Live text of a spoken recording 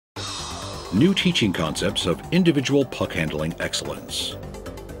new teaching concepts of individual puck handling excellence,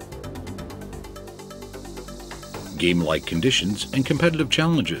 game-like conditions and competitive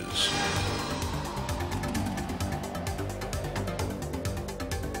challenges,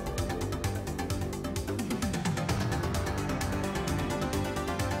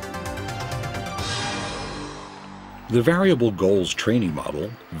 the Variable Goals Training Model,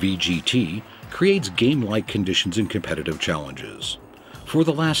 VGT, creates game-like conditions and competitive challenges. For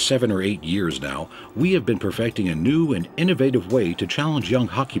the last 7 or 8 years now, we have been perfecting a new and innovative way to challenge young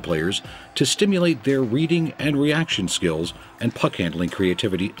hockey players to stimulate their reading and reaction skills and puck handling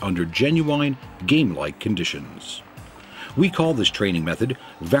creativity under genuine, game-like conditions. We call this training method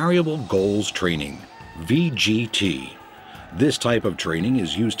Variable Goals Training, VGT. This type of training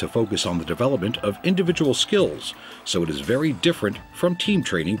is used to focus on the development of individual skills, so it is very different from team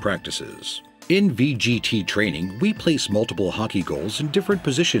training practices. In VGT training, we place multiple hockey goals in different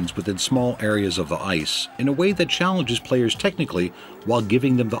positions within small areas of the ice in a way that challenges players technically while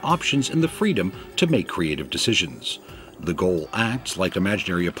giving them the options and the freedom to make creative decisions. The goal acts like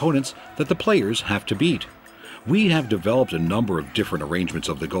imaginary opponents that the players have to beat. We have developed a number of different arrangements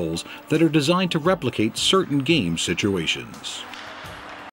of the goals that are designed to replicate certain game situations.